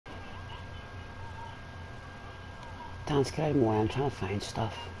Dance, get out of my way. I'm trying to find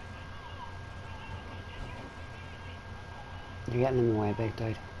stuff. You're getting in my way, big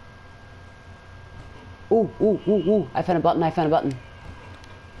dude. Ooh, ooh, ooh, ooh. I found a button, I found a button.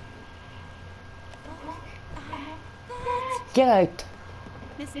 Get out!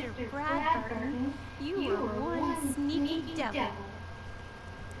 Mr. Bradberton, you are one sneaky devil.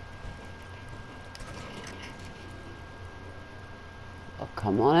 Oh,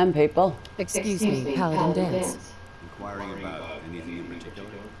 come on in, people. Excuse me, Paladin Dance. Inquiring about anything in particular?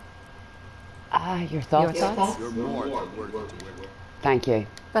 Your thoughts? Your thoughts? You're more than worthy to wit. Thank you.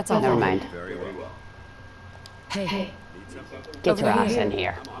 That's all. Never mind. Very well. Hey, Get over your ass here. in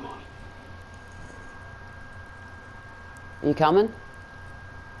here. You coming?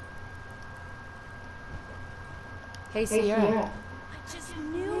 Hey, Sierra. I just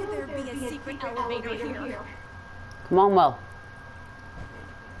knew there'd be a secret elevator here. Come on, Will.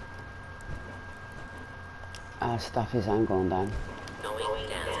 Stuff is I'm going down.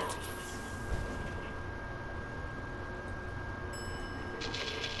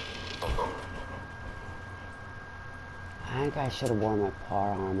 I think I should have worn my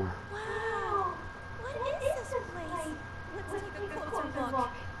power armor. Wow, what is this place? Let's take a closer look.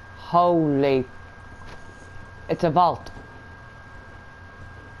 Holy... It's a vault.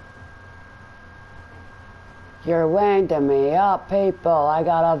 You're winding me up, people. I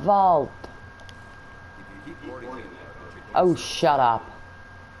got a vault. If you keep boarding in there, Oh, shut up.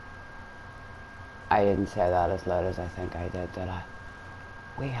 I didn't say that as loud as I think I did I?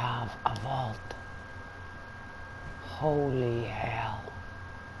 We have a vault. Holy hell.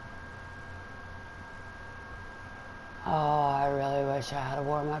 Oh, I really wish I had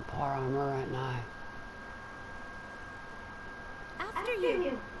worn my power armor right now. After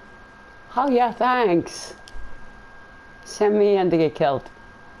you. Oh yeah, thanks. Send me in to get killed.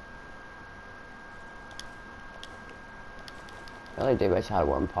 Really do wish I had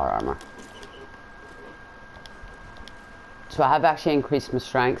worn power armor. So I have actually increased my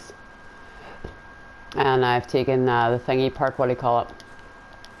strength. And I've taken the thingy perk, what do you call it?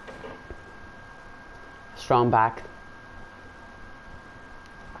 Strong back.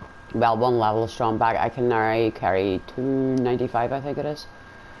 Well, one level of strong back. I can now carry 295, I think it is.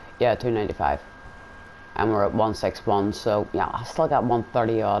 Yeah, 295. And we're at 161, so yeah, I still got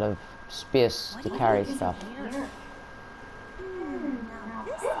 130 odd of space to carry stuff. Now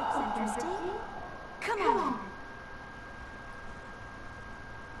this looks interesting. Come on.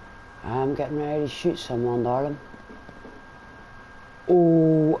 I'm getting ready to shoot someone, darling.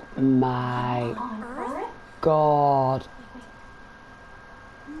 Oh my God.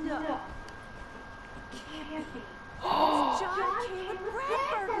 No. It can't be. It's John Caleb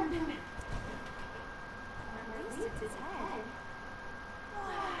Bradberton. Or at least it's his head.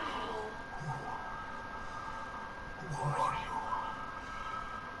 Wow. Who are you?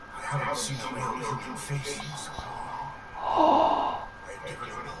 I haven't seen a real human face in so long. I never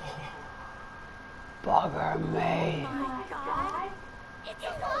know. Bugger me. Oh my God. It's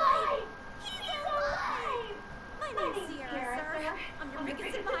alive. He's alive. My name's Sierra, sir. I'm your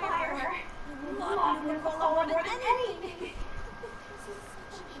biggest admirer. I love Nuka-Cola more than anything. This is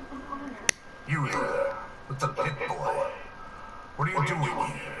such an honor. You there, with the pit boy. What are you doing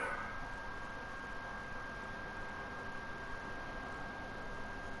here?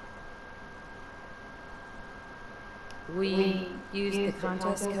 We used the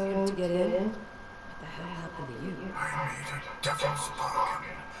contest code to get in. What the hell happened to you? I made a devil's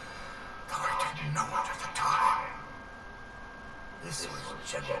bargain, though I didn't know it at the time. This was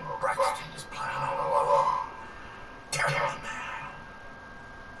General Braxton's plan all along. Deadly man.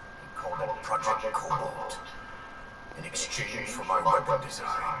 He called it Project Cobalt. In exchange for my weapon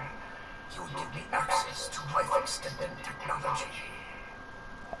design, he would give me access to life-extending technology.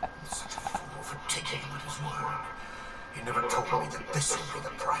 I'm such a fool for taking him at his word. He never told me that this would be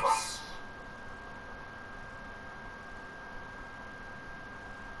the price.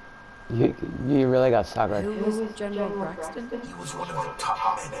 You really got suckered. Who was General Braxton? He was one of the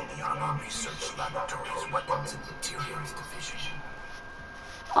top men in the Army Research Laboratory's Weapons and Materials Division.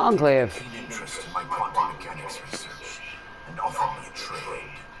 Enclave. Keen interest in my quantum mechanics research and offered me a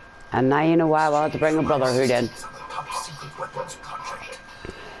trade. And now you know why I wanted to bring a brotherhood in. On the top secret weapons project.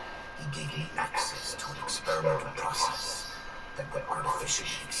 He gave me access to an experimental process that would artificially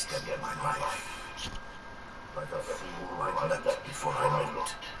extend my life. Like a fool, I leapt before I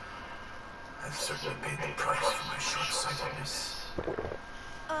leaped. I've certainly paid the price for my short-sightedness.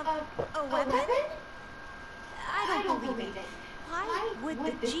 A weapon? I don't believe it. Why would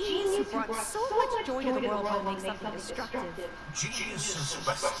the genius who brought so much joy to the world want to make something destructive? Genius is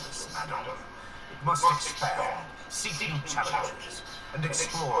restless, madam. It must expand, seek new challenges, and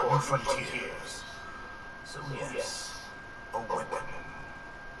explore new frontiers. So yes, a weapon.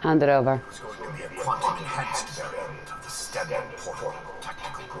 Hand it over. It's going to be a quantum-enhanced variant of the standard portable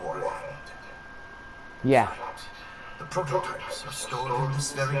tactical warhead. Yeah. The prototypes are stored in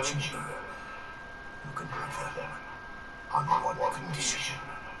this very chamber. You can have them on one condition.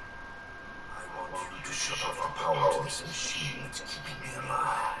 I want you to shut off the power to this machine that's keeping me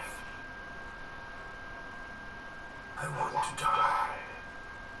alive. I want to die.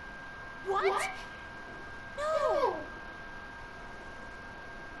 What? No!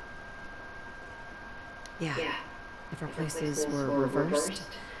 Yeah. If our places were reversed,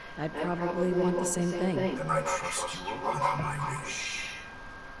 I'd probably want the same thing. Then I trust you will honor my wish.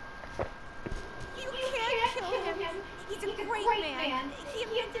 You can't kill him. He's a great man. He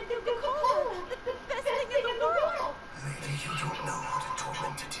invented Nuka-Cola, the best thing in the world. Lady, you don't know what a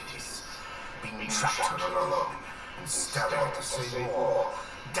torment it is. Being trapped here alone and staring at the same wall,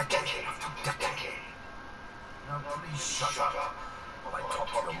 decade after decade. Now please shut up while I talk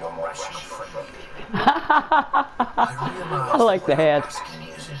to your more rational friend here. I realize I like the what I'm head. asking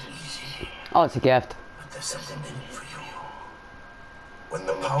isn't easy, Oh, it's a gift. but there's something in it for you. When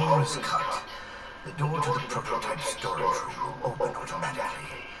the power is cut, the door to the prototype storage room will open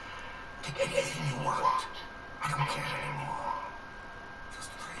automatically. Take anything you want. I don't care anymore.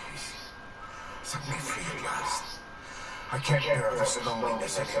 Just please, set me free at last. I can't bear this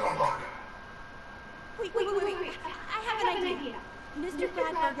loneliness any longer. Wait. I have an idea. Mr.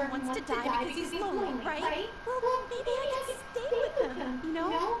 Bradberton wants to die because he's lonely, right? Well, maybe I can stay with him, you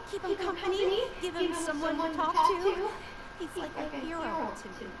know? Keep him company, give him someone to talk to. He's like a hero to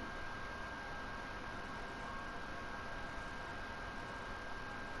me.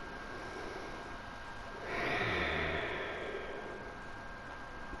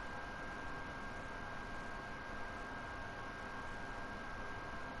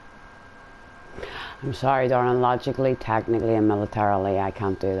 I'm sorry, darling. Logically, technically, and militarily, I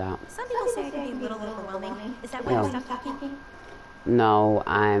can't do that. Some people say I can be a little overwhelming. Is that why you stopped talking? No,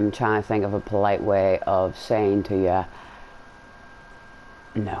 I'm trying to think of a polite way of saying to you,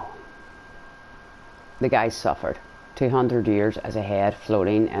 no. The guy suffered 200 years as a head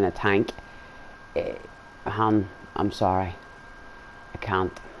floating in a tank. I'm sorry. I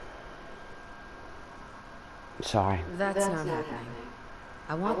can't. I'm sorry. That's not happening.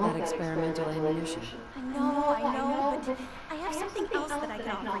 I want that experimental ammunition. I know, but I have something else that I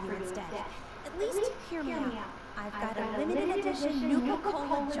can offer you instead. At least hear me out. I've got a limited edition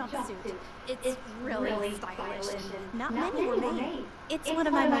Nuka-Cola jumpsuit. It's really stylish and not many were made. It's one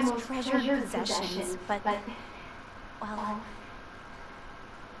of my most treasured possessions, but, well,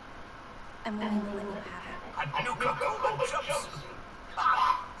 I'm willing to let you have it. A Nuka-Cola jumpsuit?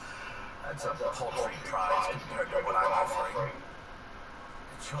 Ah, that's a paltry prize compared to what I'm offering.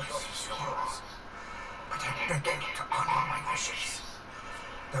 The choice is yours, but I beg you to honor my wishes.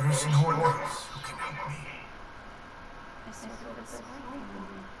 There is no one else who can help me. I sort of feel sorry for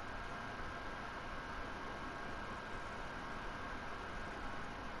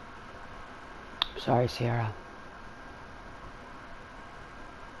you. Sorry, Sierra.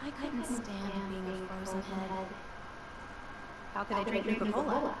 I couldn't stand being a frozen head. How could I drink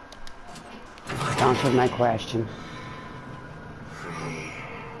Nuka-Cola? Answered my question. Free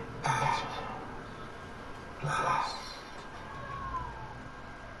at last.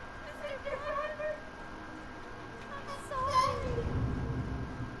 I'm sorry.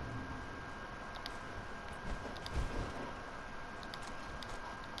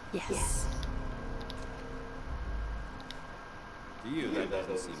 Yes. To you, that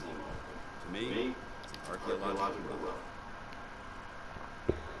doesn't seem normal. To me, it's an archaeological relic.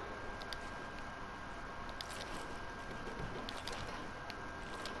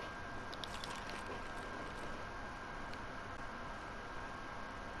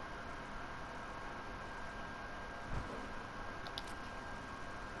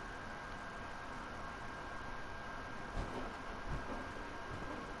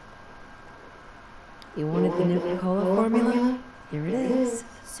 You wanted the Nuka-Cola formula? Here it is.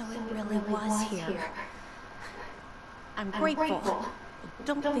 So it really was here. I'm grateful. I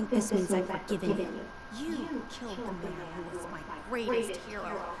don't think this means I've forgiven you. You killed the man who was my greatest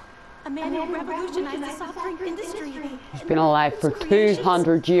hero. A man who revolutionized the soft drink industry. He's been alive for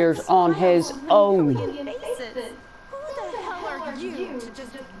 200 years on his own. Who the hell are you to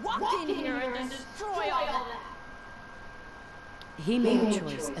just walk in here and destroy all that? He made a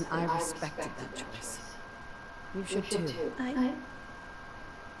choice, and I respected that choice. You should too.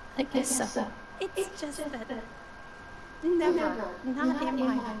 I guess so. It's just that Never, not in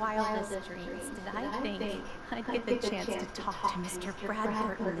my wildest dreams, did I think I'd get the chance to talk to Mr.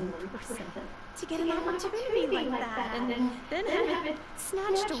 Bradberton in person, to get an opportunity like that, and then have it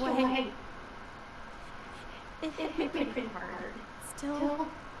snatched away. It hit me pretty hard. Still,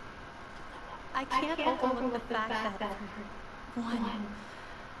 I can't overlook the fact that for one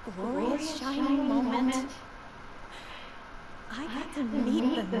glorious shining moment, I got to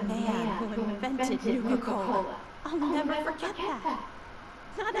meet the man who invented Nuka-Cola. I'll never forget that.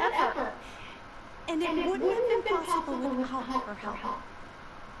 Not ever. And it wouldn't have been possible without her help.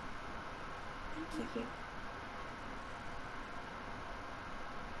 Thank you.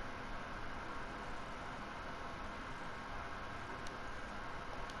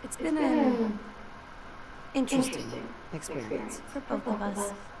 It's been an interesting experience. For both of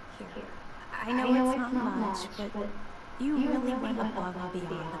us here. I know it's not much, but you really went above and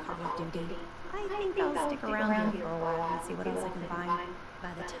beyond the call of duty. I think I'll stick around here for a while and see what else I can find.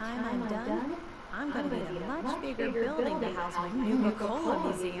 By the time I'm done, I'm gonna need a much bigger building to house my Nuka-Cola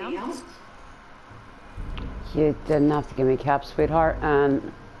museum. You didn't have to give me cap, sweetheart,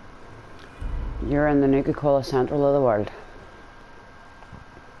 and you're in the Nuka-Cola Central of the world.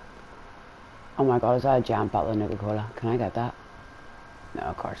 Oh my god, is that a jam bottle of Nuka-Cola? Can I get that? No,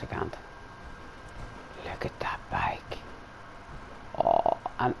 of course I can't. Look at that bike. Oh,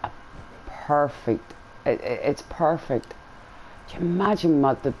 and a perfect. It's perfect. Do you imagine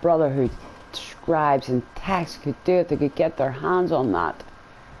what the Brotherhood scribes and techs could do if they could get their hands on that?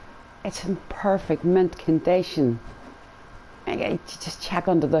 It's in perfect mint condition. And just check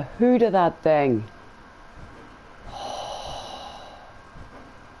under the hood of that thing.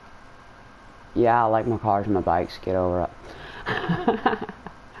 Yeah, I like my cars and my bikes. Get over it.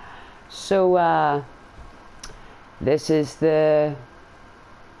 So, this is the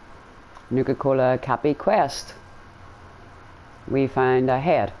Nuka-Cola Cappy quest. We found a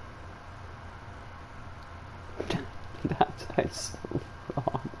head. That sounds so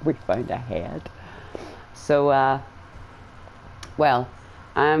wrong. We found a head. So, well,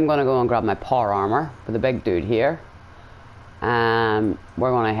 I'm going to go and grab my power armor for the big dude here. We're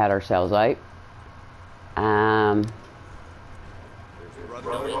going to head ourselves out.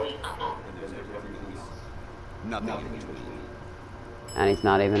 Nothing in between. And he's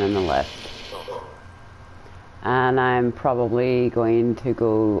not even in the lift. And I'm probably going to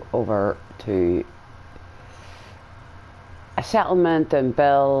go over to a settlement and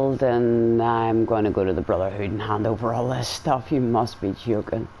build, and I'm going to go to the Brotherhood and hand over all this stuff. You must be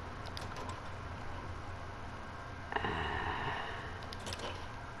joking.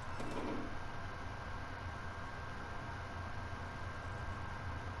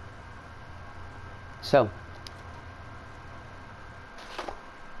 So,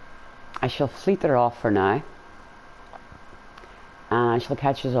 I shall fleet her off for now, and I shall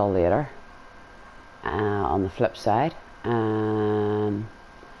catch us all later on the flip side.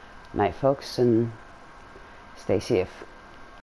 Night, folks, and stay safe.